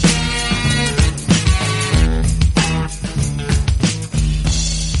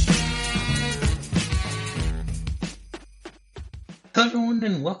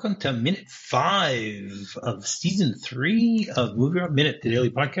everyone, and welcome to minute 5 of season 3 of MovieRob Minute, the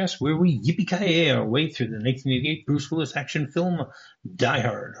daily podcast where we yippee-ki-yay our way through the 1988 Bruce Willis action film Die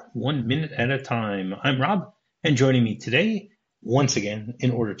Hard, 1 minute at a time. I'm Rob, and joining me today, once again,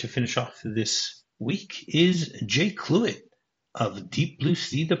 in order to finish off this week, is Jay Cluett of Deep Blue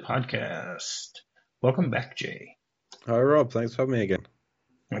Sea, the podcast. Welcome back, Jay. Hi, Rob. Thanks for having me again.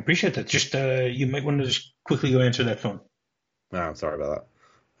 I appreciate that. Just you might want to just quickly go answer that phone. Oh, I'm sorry about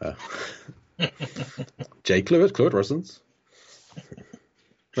that. Jay Cluett Residence.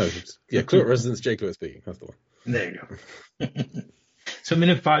 No, Cluett Residence, Jay Cluett speaking. That's the one. There you go. So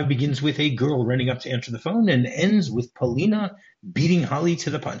minute 5 begins with a girl running up to answer the phone and ends with Paulina beating Holly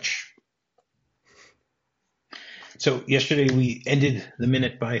to the punch. So yesterday we ended the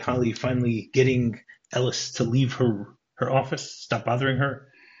minute by Holly finally getting Ellis to leave her office, stop bothering her,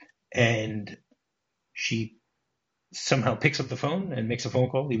 and she somehow picks up the phone and makes a phone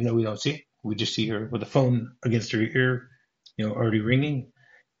call, even though we don't see it. We just see her with the phone against her ear, already ringing.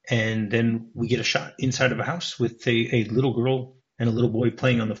 And then we get a shot inside of a house with a little girl and a little boy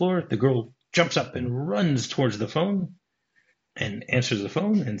playing on the floor. The girl jumps up and runs towards the phone and answers the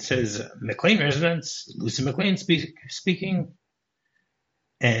phone and says, "McLean residence, Lucy McLean speaking."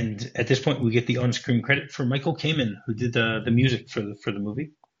 And at this point, we get the on-screen credit for Michael Kamen, who did the music for the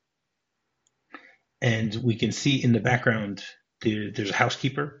movie. And we can see in the background, there's a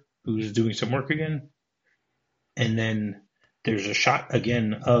housekeeper who's doing some work again. And then there's a shot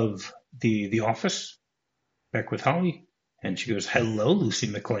again of the office back with Holly. And she goes, "Hello,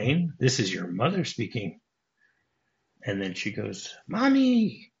 Lucy McLean. This is your mother speaking." And then she goes,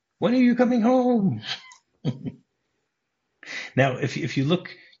 "Mommy, when are you coming home?" Now, if you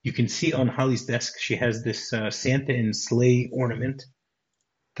look, you can see on Holly's desk, she has this Santa and sleigh ornament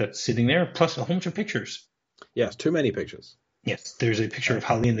that's sitting there, plus a whole bunch of pictures. Yes, too many pictures. Yes, there's a picture of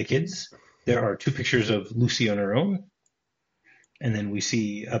Holly and the kids. There are 2 pictures of Lucy on her own. And then we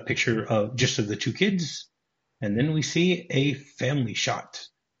see a picture of just of the 2 kids. And then we see a family shot.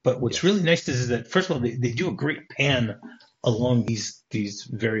 But what's really nice is that, first of all, they do a great pan along these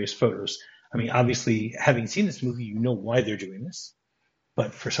various photos. I mean, obviously, having seen this movie, you know why they're doing this.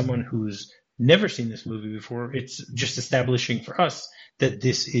 But for someone who's never seen this movie before, it's just establishing for us that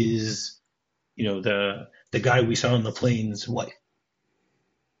this is, the guy we saw on the plane's wife.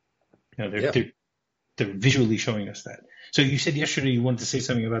 They're visually showing us that. So you said yesterday you wanted to say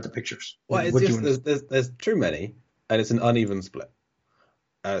something about the pictures. Well, it's just there's too many, and it's an uneven split.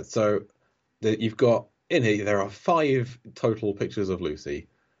 You've got in here there are 5 total pictures of Lucy,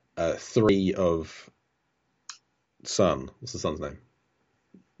 3 of son. What's the son's name?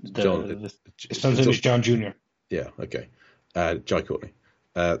 John. His son's name is John Jr. Yeah. Okay. Jai Courtney.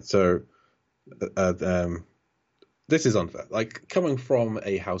 This is unfair. Like, coming from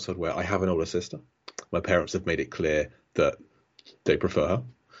a household where I have an older sister, my parents have made it clear that they prefer her.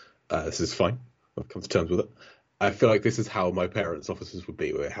 This is fine. I've come to terms with it. I feel like this is how my parents' offices would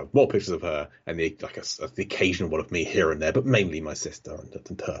be, where they have more pictures of her and the occasional one of me here and there, but mainly my sister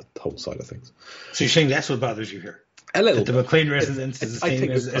and her whole side of things. So you're saying that's what bothers you here? A little. That the McLean residence is the same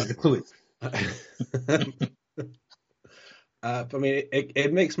as the Cluett. But I mean,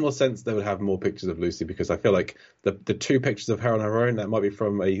 it makes more sense they would have more pictures of Lucy, because I feel like the 2 pictures of her on her own, that might be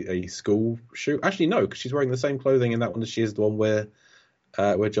from a school shoot. Actually, no, because she's wearing the same clothing in that one as she is the one where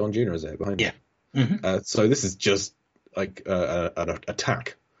John Jr. is there behind her. Yeah. Mm-hmm. So this is just like an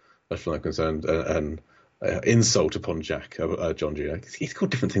attack, as far as I'm concerned, an insult upon Jack, John Jr. He's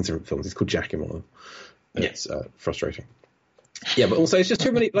called different things in films. He's called Jack in one of them. It's frustrating. Yeah, but also it's just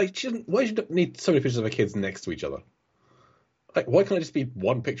too many. Like, why should you need so many pictures of her kids next to each other? Like, why can't it just be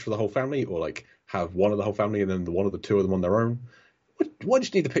one picture for the whole family, or like have one of the whole family and then one of the 2 of them on their own? Why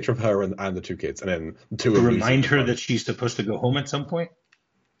just need the picture of her and the 2 kids, and then the 2 to remind her that she's supposed to go home at some point?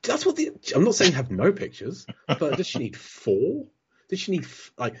 That's what I'm not saying have no pictures, but does she need 4? Does she need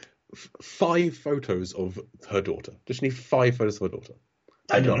 5 photos of her daughter? Does she need 5 photos of her daughter?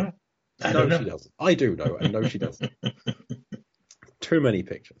 I don't know. No, she doesn't. I do know, and no, she doesn't. Too many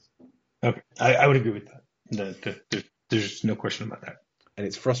pictures. Okay, I would agree with that. There's no question about that. And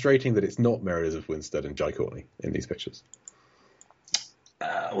it's frustrating that it's not Mary Elizabeth Winstead and Jai Courtney in these pictures.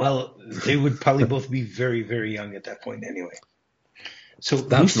 Well, they would probably both be very, very young at that point anyway. So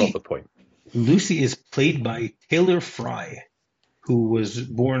that's not the point. Lucy is played by Taylor Fry, who was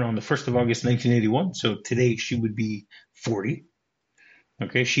born on the 1st of August, 1981. So today she would be 40.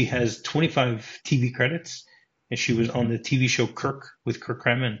 Okay, she has 25 TV credits, and she was on the TV show Kirk with Kirk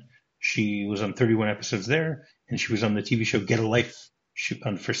Crammon. She was on 31 episodes there, and she was on the TV show Get a Life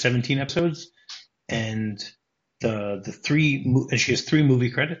for 17 episodes. And and she has 3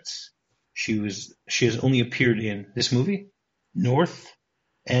 movie credits. She has only appeared in this movie, North,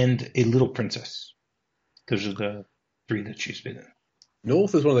 and A Little Princess. Those are the 3 that she's been in.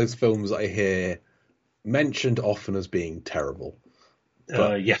 North is one of those films I hear mentioned often as being terrible,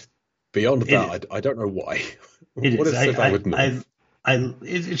 but Yeah, beyond it that, is. I don't know why. It What is. is it about with North?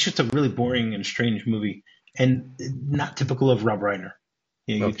 It's just a really boring and strange movie, and not typical of Rob Reiner.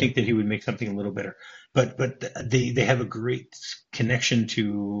 You'd Okay. think that he would make something a little better, but they have a great connection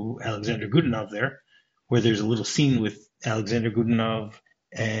to Alexander Godunov there, where there's a little scene with Alexander Godunov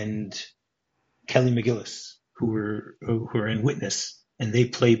and Kelly McGillis, who are in Witness, and they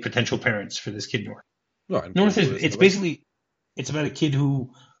play potential parents for this kid North. Right, North is we'll listen it's to later. basically it's about a kid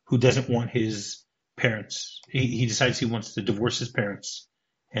who doesn't want his parents. He decides he wants to divorce his parents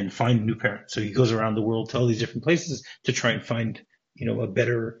and find new parents. So he goes around the world to all these different places to try and find a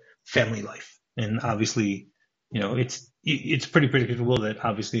better family life. And obviously, it's pretty predictable that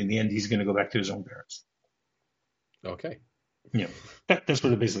obviously in the end he's going to go back to his own parents. Okay. That's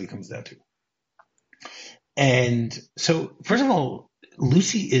what it basically comes down to. And so, first of all,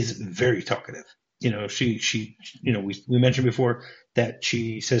 Lucy is very talkative. We mentioned before that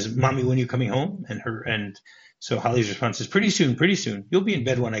she says, "Mommy, when are you coming home?" And so Holly's response is, "Pretty soon, pretty soon. You'll be in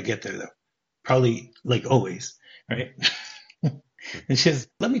bed when I get there, though. Probably like always, right?" And she says,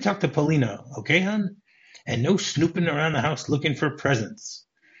 "Let me talk to Paulina, okay, hon? And no snooping around the house looking for presents."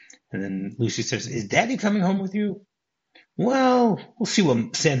 And then Lucy says, "Is Daddy coming home with you?" "Well, we'll see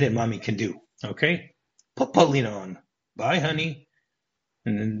what Santa and Mommy can do, okay? Put Paulina on. Bye, honey."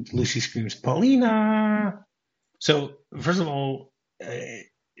 And then Lucy screams, "Paulina!" So, first of all,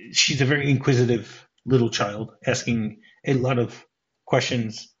 she's a very inquisitive little child, asking a lot of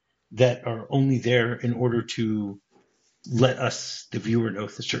questions that are only there in order to let us, the viewer, know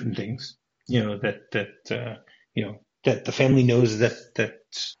certain things. That the family knows that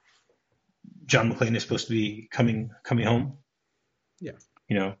John McClane is supposed to be coming home. Yeah.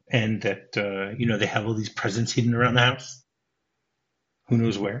 And that they have all these presents hidden around the house. Who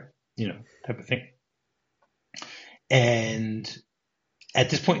knows where? Type of thing. And at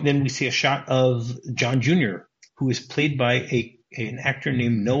this point, then we see a shot of John Jr., who is played by an actor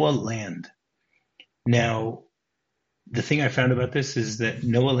named Noah Land. Now, the thing I found about this is that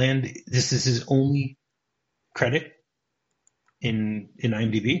Noah Land, this is his only credit in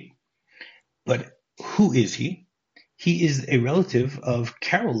IMDb. But who is he? He is a relative of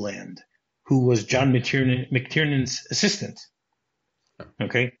Carol Land, who was John McTiernan's assistant.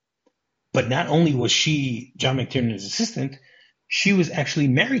 Okay? But not only was she John McTiernan's assistant, she was actually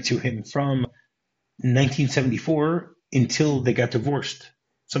married to him from 1974 until they got divorced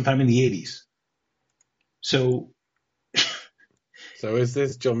sometime in the 80s. So is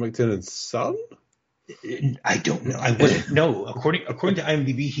this John McTiernan's son? I don't know. I wouldn't know. According to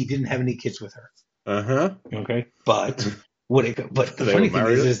IMDb, he didn't have any kids with her. Uh-huh. Okay. But the They funny were thing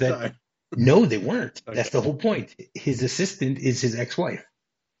married is at the that time. no, they weren't. Okay. That's the whole point. His assistant is his ex-wife.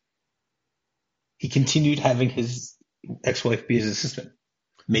 He continued having his ex-wife be his assistant.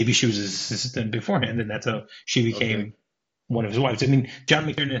 Maybe she was his assistant beforehand, and that's how she became one of his wives. I mean, John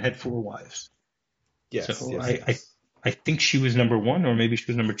McTiernan had 4 wives. Yes. So Yes. I think she was number 1, or maybe she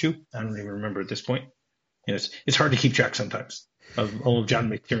was number 2. I don't even remember at this point. It's hard to keep track sometimes of all of John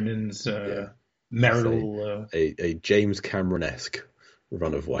McTiernan's marital. A James Cameron-esque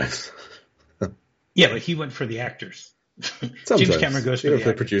run of wives. Yeah, but he went for the actors. Sometimes. James Cameron goes for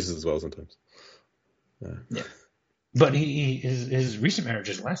the producers as well sometimes. Yeah. But his recent marriage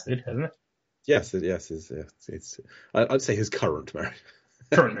has lasted, hasn't it? Yes. It's I'd say his current marriage.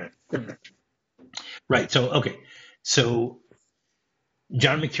 Current marriage. Right. So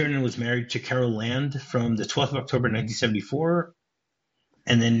John McTiernan was married to Carol Land from the 12th of October 1974,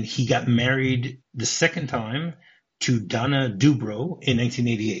 and then he got married the second time to Donna Dubrow in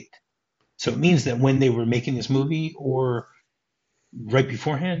 1988. So it means that when they were making this movie or right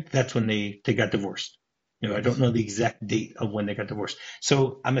beforehand, that's when they got divorced. I don't know the exact date of when they got divorced.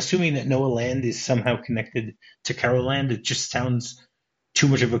 So I'm assuming that Noah Land is somehow connected to Carol Land. It just sounds too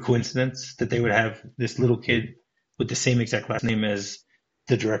much of a coincidence that they would have this little kid with the same exact last name as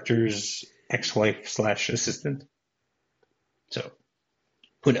the director's ex-wife / assistant. So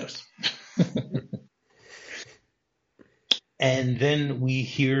who knows? And then we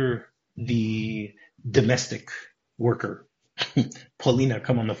hear the domestic worker, Paulina,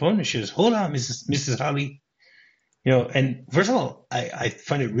 come on the phone, and she says, "Hold on, Mrs. Holly." And first of all, I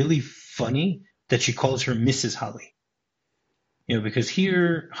find it really funny that she calls her Mrs. Holly. Because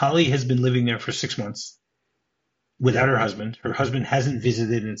here Holly has been living there for 6 months without her husband. Her husband hasn't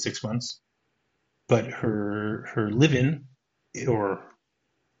visited in 6 months. but her live-in, or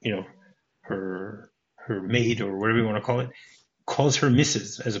you know, her maid, or whatever you want to call it, calls her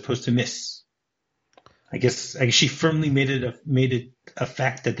Mrs. as opposed to Miss. I guess she firmly made it a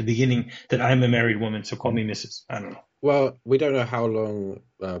fact at the beginning that I'm a married woman, so call me Mrs. I don't know. Well, we don't know how long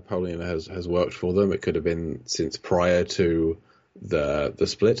Paulina has worked for them. It could have been since prior to the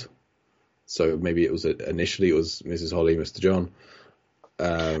split. So maybe initially it was Mrs. Holly, Mr. John.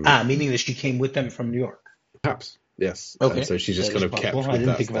 Meaning that she came with them from New York. Perhaps, yes. Okay. And so she just kind of kept with I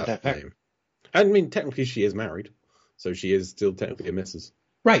didn't think about that fact. name. I mean, technically she is married, so she is still technically a Mrs.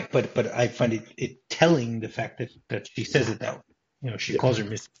 Right, but I find it telling the fact that she says it that way. She calls her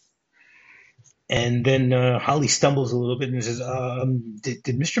Mrs. And then Holly stumbles a little bit and says,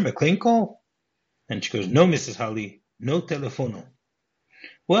 did Mr. McLean call? And she goes, no, Mrs. Holly, no telefono.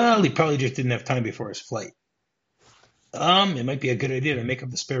 Well, he probably just didn't have time before his flight. It might be a good idea to make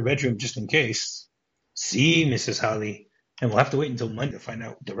up the spare bedroom just in case. See, Mrs. Holly. And we'll have to wait until Monday to find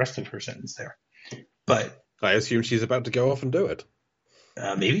out the rest of her sentence there. But I assume she's about to go off and do it.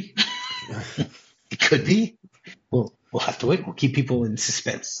 Maybe. It could be. We'll have to wait. We'll keep people in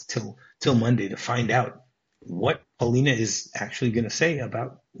suspense till Monday to find out what Paulina is actually going to say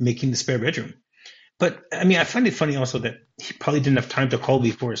about making the spare bedroom. But, I mean, I find it funny also that he probably didn't have time to call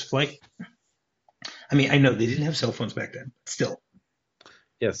before his flight. I mean, I know they didn't have cell phones back then, but still.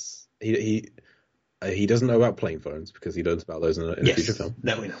 Yes. He doesn't know about plane phones because he learns about those in a future film.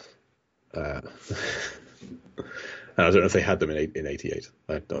 That we know. And I don't know if they had them in 88.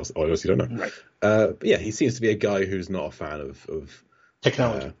 I honestly don't know. Right. But yeah, he seems to be a guy who's not a fan of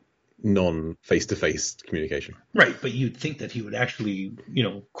technology. Non-face-to-face communication. Right, but you'd think that he would actually,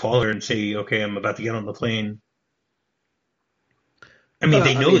 call her and say, okay, I'm about to get on the plane. I mean,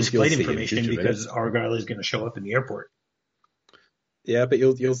 they know it's flight information because Argyle is going to show up in the airport. Yeah, but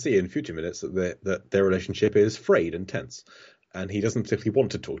you'll see in future minutes that their relationship is frayed and tense. And he doesn't particularly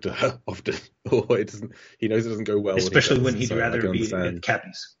want to talk to her often, or he knows it doesn't go well. Especially when he'd rather be at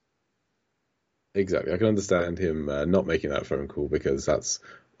Cappy's. Exactly. I can understand him not making that phone call because that's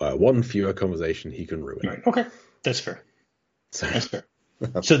one fewer conversation he can ruin. Right. Okay. That's fair. That's fair.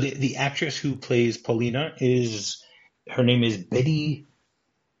 So the actress who plays Paulina her name is Betty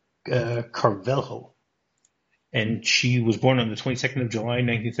Carvelho. And she was born on the 22nd of July,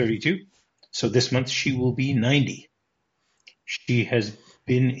 1932. So this month she will be 90. She has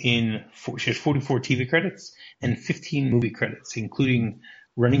been she has 44 TV credits and 15 movie credits, including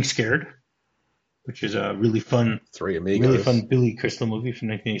Running Scared, which is a really fun Billy Crystal movie from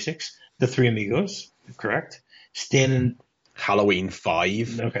 1986. The Three Amigos, correct. Halloween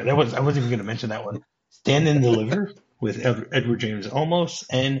 5. Okay, I wasn't even going to mention that one. Stand and Deliver with Edward James Olmos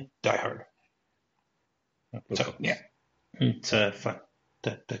and Die Hard. So yeah, it's fun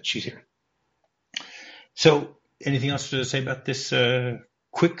that she's here. So, anything else to say about this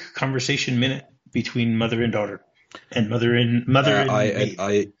quick conversation minute between mother and daughter, and mother and maid?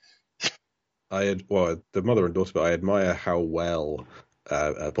 The mother and daughter, but I admire how well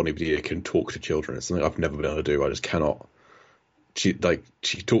Bonnie Bedelia can talk to children. It's something I've never been able to do. I just cannot. She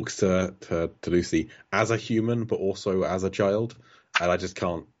talks to Lucy as a human, but also as a child, and I just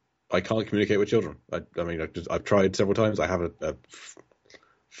can't. I can't communicate with children. I've tried several times. I have a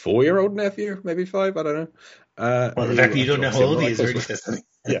 4-year-old nephew, maybe 5. I don't know. Well, the fact that you don't know how old he is already says something.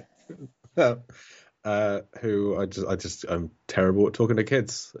 Yeah. I'm terrible at talking to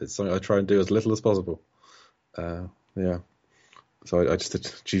kids. It's something I try and do as little as possible. Yeah. So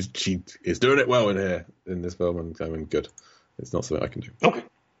she is doing it well in this film, and I mean, good. It's not something I can do. Okay.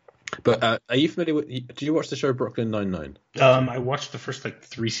 But are you familiar with? Did you watch the show Brooklyn Nine-Nine? I watched the first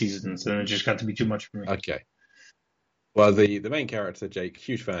 3 seasons, and it just got to be too much for me. Okay. Well, the main character, Jake,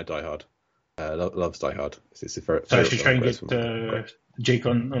 huge fan of Die Hard. Loves Die Hard. It's a very, so I should try and get Jake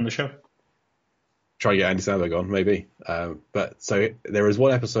on the show. Try and get Andy Samberg on, maybe. But so there is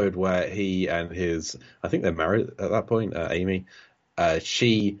one episode where he and his, I think they're married at that point, Amy.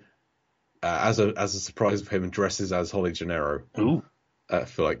 She, as a surprise for him, dresses as Holly Gennaro. Ooh.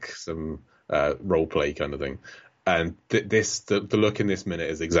 For like some role play kind of thing. And the look in this minute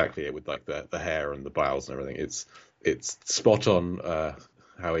is exactly it, with like the hair and the blouse and everything. It's spot on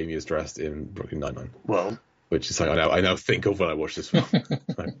how Amy is dressed in Brooklyn Nine-Nine. Well, which is something I now think of when I watch this film.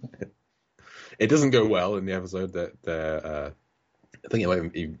 It doesn't go well in the episode that I think it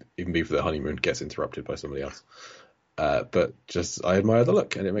might even be for the honeymoon gets interrupted by somebody else. But just I admire the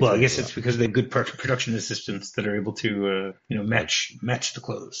look, and it makes. Well, I guess it's because they're good production assistants that are able to match the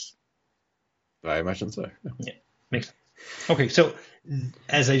clothes. I imagine so. Yeah, makes sense. Okay, so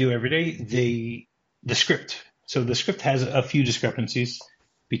as I do every day, the script. So the script has a few discrepancies.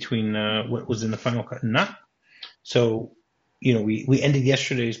 between what was in the final cut and not. So, we ended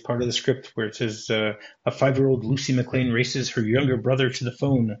yesterday's part of the script where it says a 5-year-old Lucy McLean races her younger brother to the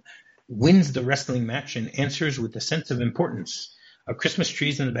phone, wins the wrestling match, and answers with a sense of importance. A Christmas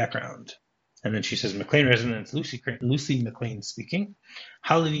tree's in the background. And then she says, McLean residence, Lucy McLean speaking.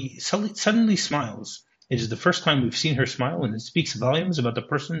 Holly suddenly smiles. It is the first time we've seen her smile, and it speaks volumes about the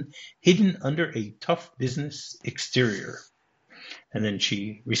person hidden under a tough business exterior. And then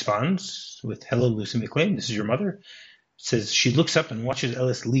she responds with, hello, Lucy McLean, this is your mother. Says she looks up and watches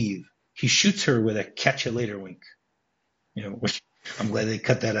Ellis leave. He shoots her with a catch you later wink. Which I'm glad they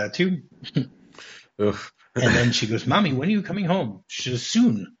cut that out too. And then she goes, Mommy, when are you coming home? She says,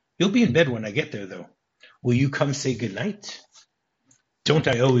 soon. You'll be in bed when I get there, though. Will you come say goodnight? Don't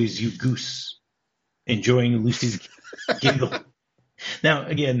I always, you goose? Enjoying Lucy's giggle. Now,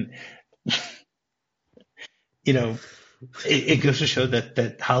 again, it goes to show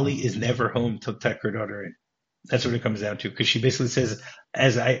that Holly is never home to tuck her daughter in. That's what it comes down to, because she basically says,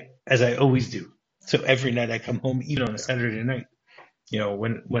 as I always do. So every night I come home, even on a Saturday night,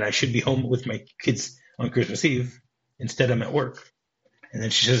 when I should be home with my kids on Christmas Eve, instead I'm at work. And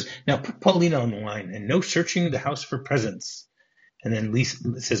then she says, now put Paulina on the line and no searching the house for presents. And then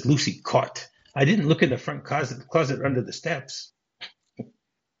Lisa says, Lucy, caught. I didn't look in the front closet under the steps.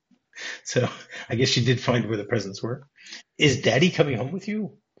 So I guess she did find where the presents were. Is Daddy coming home with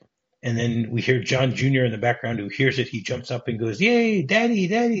you? And then we hear John Jr. in the background who hears it. He jumps up and goes, yay, Daddy,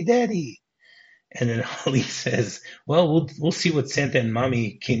 Daddy, Daddy. And then Holly says, well, we'll see what Santa and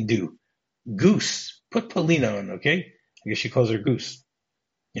Mommy can do. Goose, put Paulina on, okay? I guess she calls her Goose.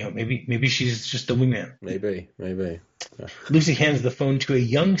 Maybe she's just a wingman. Maybe. Yeah. Lucy hands the phone to a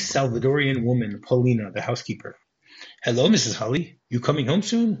young Salvadorian woman, Paulina, the housekeeper. Hello, Mrs. Holly. You coming home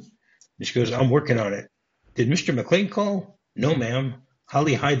soon? And she goes, I'm working on it. Did Mr. McLean call? No, ma'am.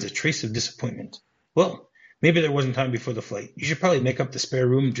 Holly hides a trace of disappointment. Well, maybe there wasn't time before the flight. You should probably make up the spare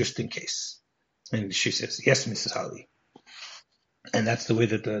room just in case. And she says, yes, Mrs. Holly. And that's the way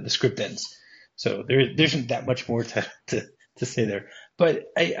that the script ends. So there isn't that much more to say there. But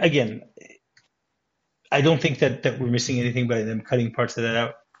I don't think that we're missing anything by them cutting parts of that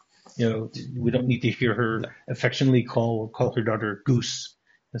out. We don't need to hear her affectionately call her daughter Goose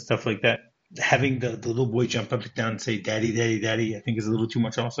and stuff like that. Having the little boy jump up and down and say, Daddy, Daddy, Daddy, I think is a little too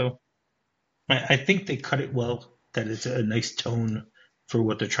much also. I think they cut it well, that it's a nice tone for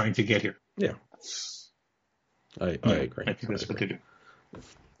what they're trying to get here. Yeah. I agree. I think that's what they do.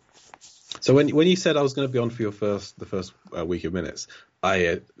 So when you said I was going to be on for the first week of minutes,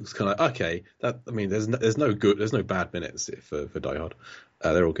 I was kind of like, okay. There's no bad minutes for Die Hard.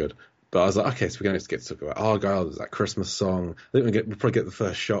 They're all good. But I was like, okay, so we're going to get to talk about Argyle. There's that Christmas song. I think we'll probably get the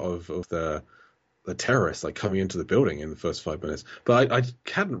first shot of the terrorists coming into the building in the first 5 minutes. But I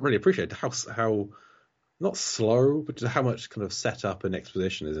hadn't really appreciated how not slow, but just how much kind of setup and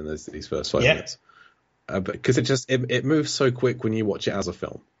exposition is in these first 5 minutes. Because it moves so quick when you watch it as a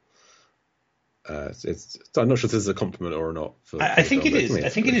film. I'm not sure if this is a compliment or not. I think it is. I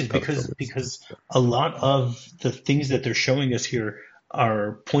think it is because a lot of the things that they're showing us here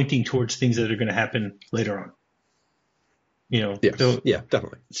are pointing towards things that are going to happen later on. Yes.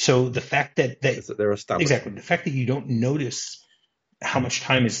 Definitely. So the fact that they're established. Exactly, the fact that you don't notice how much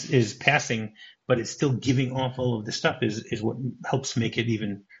time is passing, but it's still giving off all of this stuff is what helps make it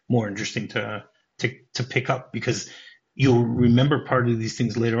even more interesting to pick up, because you'll remember part of these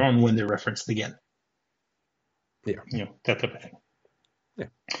things later on when they're referenced again. Yeah. That type of thing. Yeah.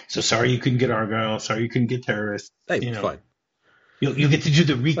 So sorry you couldn't get Argyle. Sorry you couldn't get terrorists. Hey, fine. You'll get to do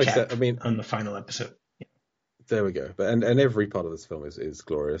the recap said, on the final episode. Yeah. There we go. But and every part of this film is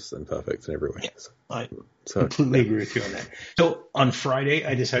glorious and perfect in every way. Yeah, I completely agree with you on that. So on Friday,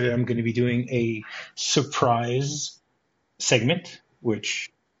 I decided I'm going to be doing a surprise segment, which...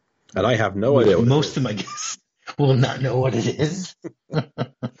 And I have no idea what most of my guests will not know what it is.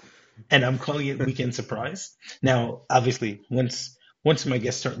 And I'm calling it Weekend Surprise. Now, obviously, once my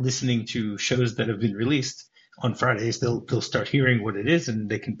guests start listening to shows that have been released on Fridays, they'll start hearing what it is and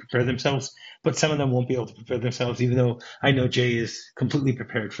they can prepare themselves. But some of them won't be able to prepare themselves, even though I know Jay is completely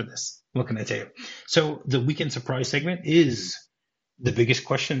prepared for this. What can I tell you? So the Weekend Surprise segment is the biggest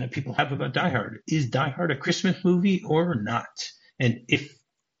question that people have about Die Hard. Is Die Hard a Christmas movie or not? And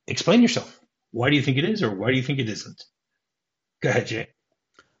explain yourself. Why do you think it is, or why do you think it isn't? Go ahead, Jay.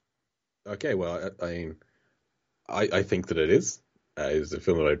 Okay, well, I think that it is. It's a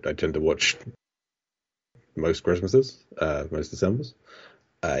film that I tend to watch most Christmases, most Decembers.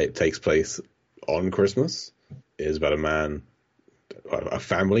 It takes place on Christmas. It is about a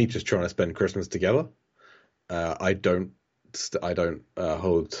family just trying to spend Christmas together. I don't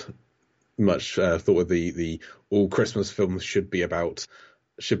hold much thought with the all Christmas films should be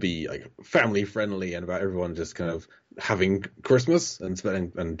like family friendly and about everyone just kind of having Christmas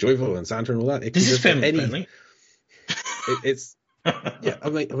and joyful and Santa and all that. This is family friendly. It's yeah. I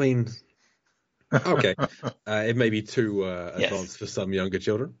mean, okay. It may be too advanced for some younger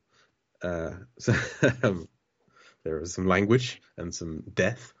children. So, there is some language and some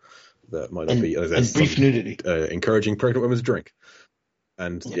death that might not be and brief nudity, encouraging pregnant women to drink,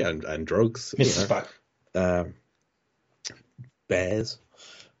 and drugs. Mrs. Spock. Bears,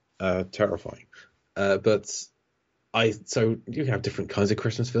 terrifying. But so you have different kinds of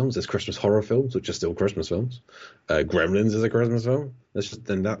Christmas films. There's Christmas horror films, which are still Christmas films. Gremlins is a Christmas film.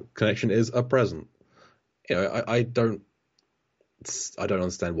 Then that connection is a present. I don't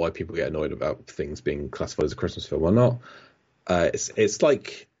understand why people get annoyed about things being classified as a Christmas film or not. It's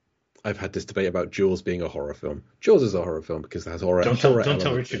like I've had this debate about Jaws being a horror film. Jaws is a horror film because it has horror. Don't tell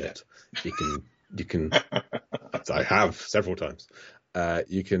Richard that. You can. I have several times.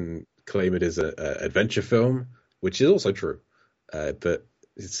 You can claim it as an adventure film, which is also true. But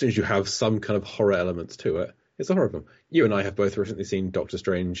as soon as you have some kind of horror elements to it, it's a horror film. You and I have both recently seen Doctor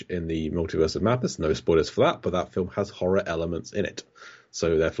Strange in the Multiverse of Madness. No spoilers for that, but that film has horror elements in it.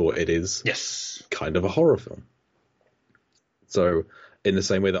 So therefore it is kind of a horror film. So in the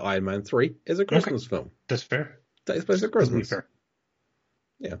same way that Iron Man 3 is a Christmas film. That's fair. That is basically Christmas. Fair.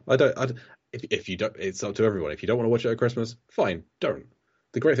 Yeah. If you don't, it's up to everyone. If you don't want to watch it at Christmas, fine, don't.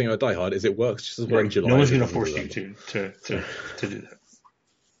 The great thing about Die Hard is it works just as well in July. No one's going to force you to do that.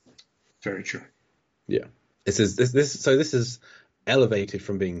 Very true. Yeah. This is elevated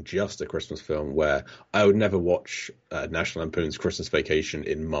from being just a Christmas film, where I would never watch National Lampoon's Christmas Vacation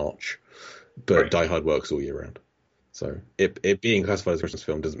in March, but Die Hard works all year round. So it being classified as a Christmas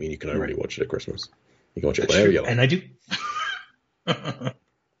film doesn't mean you can only watch it at Christmas. You can watch it whenever you like. And I do.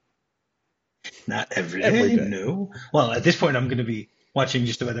 Not every day. No. Well, at this point, I'm going to be watching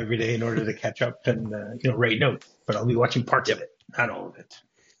just about every day in order to catch up and write notes. But I'll be watching parts of it, not all of it.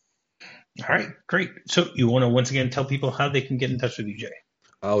 All right, great. So you want to once again tell people how they can get in touch with you, Jay?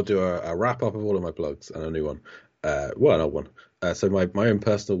 I'll do a wrap up of all of my blogs and a new one. Not one. So my own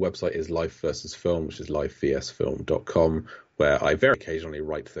personal website is Life versus Film, which is lifevsfilm.com, where I very occasionally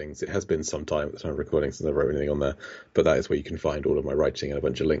write things. It has been some time at the time of recording since I wrote anything on there, but that is where you can find all of my writing and a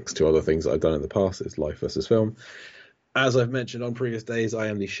bunch of links to other things that I've done in the past. It's Life versus Film. As I've mentioned on previous days, I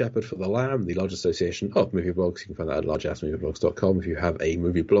am the shepherd for The Lamb, the large association of movie blogs. You can find that at largeassmovieblogs.com. If you have a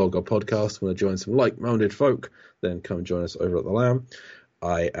movie blog or podcast, want to join some like-minded folk, then come and join us over at The Lamb.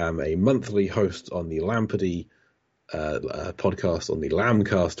 I am a monthly host on the Lampardy podcast on the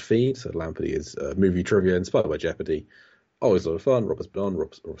Lambcast feed. So Lampardy is movie trivia inspired by Jeopardy. Always a lot of fun. Rob has been on.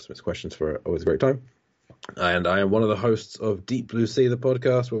 Rob submits questions for always a great time. And I am one of the hosts of Deep Blue Sea, the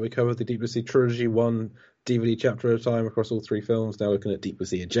podcast, where we cover the Deep Blue Sea trilogy, one DVD chapter at a time across all three films, now looking at Deep Blue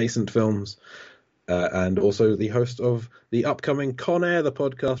Sea adjacent films. And also the host of the upcoming Con Air, the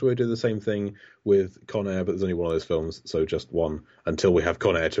podcast, where we do the same thing with Con Air, but there's only one of those films, so just one, until we have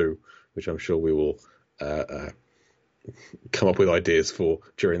Con Air 2, which I'm sure we will come up with ideas for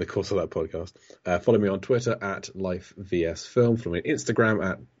during the course of that podcast. Follow me on Twitter at LifeVSFilm. Follow me on Instagram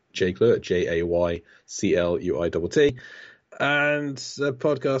at Jaycluitt, JayCluitt. And the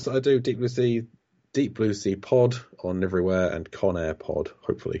podcast that I do, Deep Blue Sea Pod on everywhere, and Con Air Pod,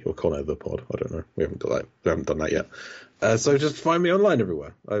 hopefully, or Con Air the Pod. I don't know. We haven't done that yet. So just find me online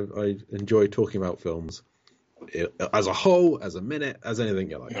everywhere. I enjoy talking about films as a whole, as a minute, as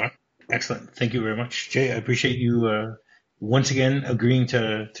anything you like. Yeah. Excellent. Thank you very much, Jay. I appreciate you once again agreeing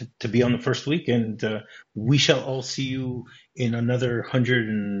to be on the first week, and we shall all see you in another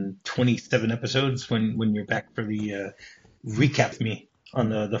 127 episodes when you're back for the recap me on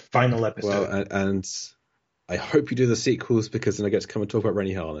the final episode. Well, and I hope you do the sequels, because then I get to come and talk about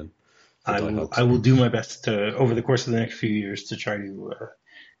Rennie Harlin. I will do my best to, over the course of the next few years, to try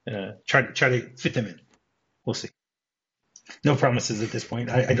to fit them in. We'll see. No promises at this point.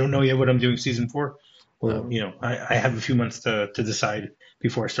 I don't know yet what I'm doing season 4. Well, I have a few months to decide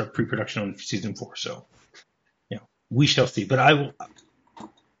before I start pre-production on season 4. So, we shall see. But I will.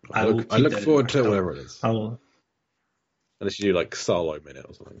 I look forward to whatever it is. I will. Unless you do like Sarlo Minute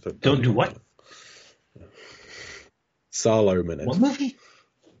or something. So don't do what? Sarlo Minute. What movie?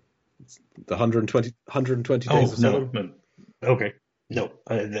 The 120 days of Sarlo. No. Okay. No,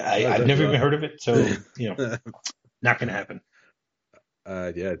 I've never even heard of it. So not going to happen.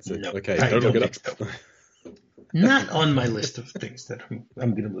 It's no, okay. Don't look it up. So. Not on my list of things that I'm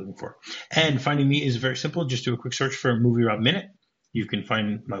going to be looking for. And finding me is very simple. Just do a quick search for MovieRob Minute. You can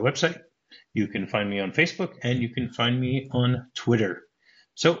find my website. You can find me on Facebook and you can find me on Twitter.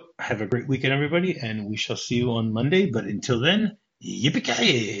 So have a great weekend, everybody, and we shall see you on Monday. But until then,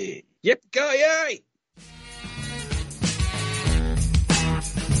 yippee-ki-yay! Yep, guy,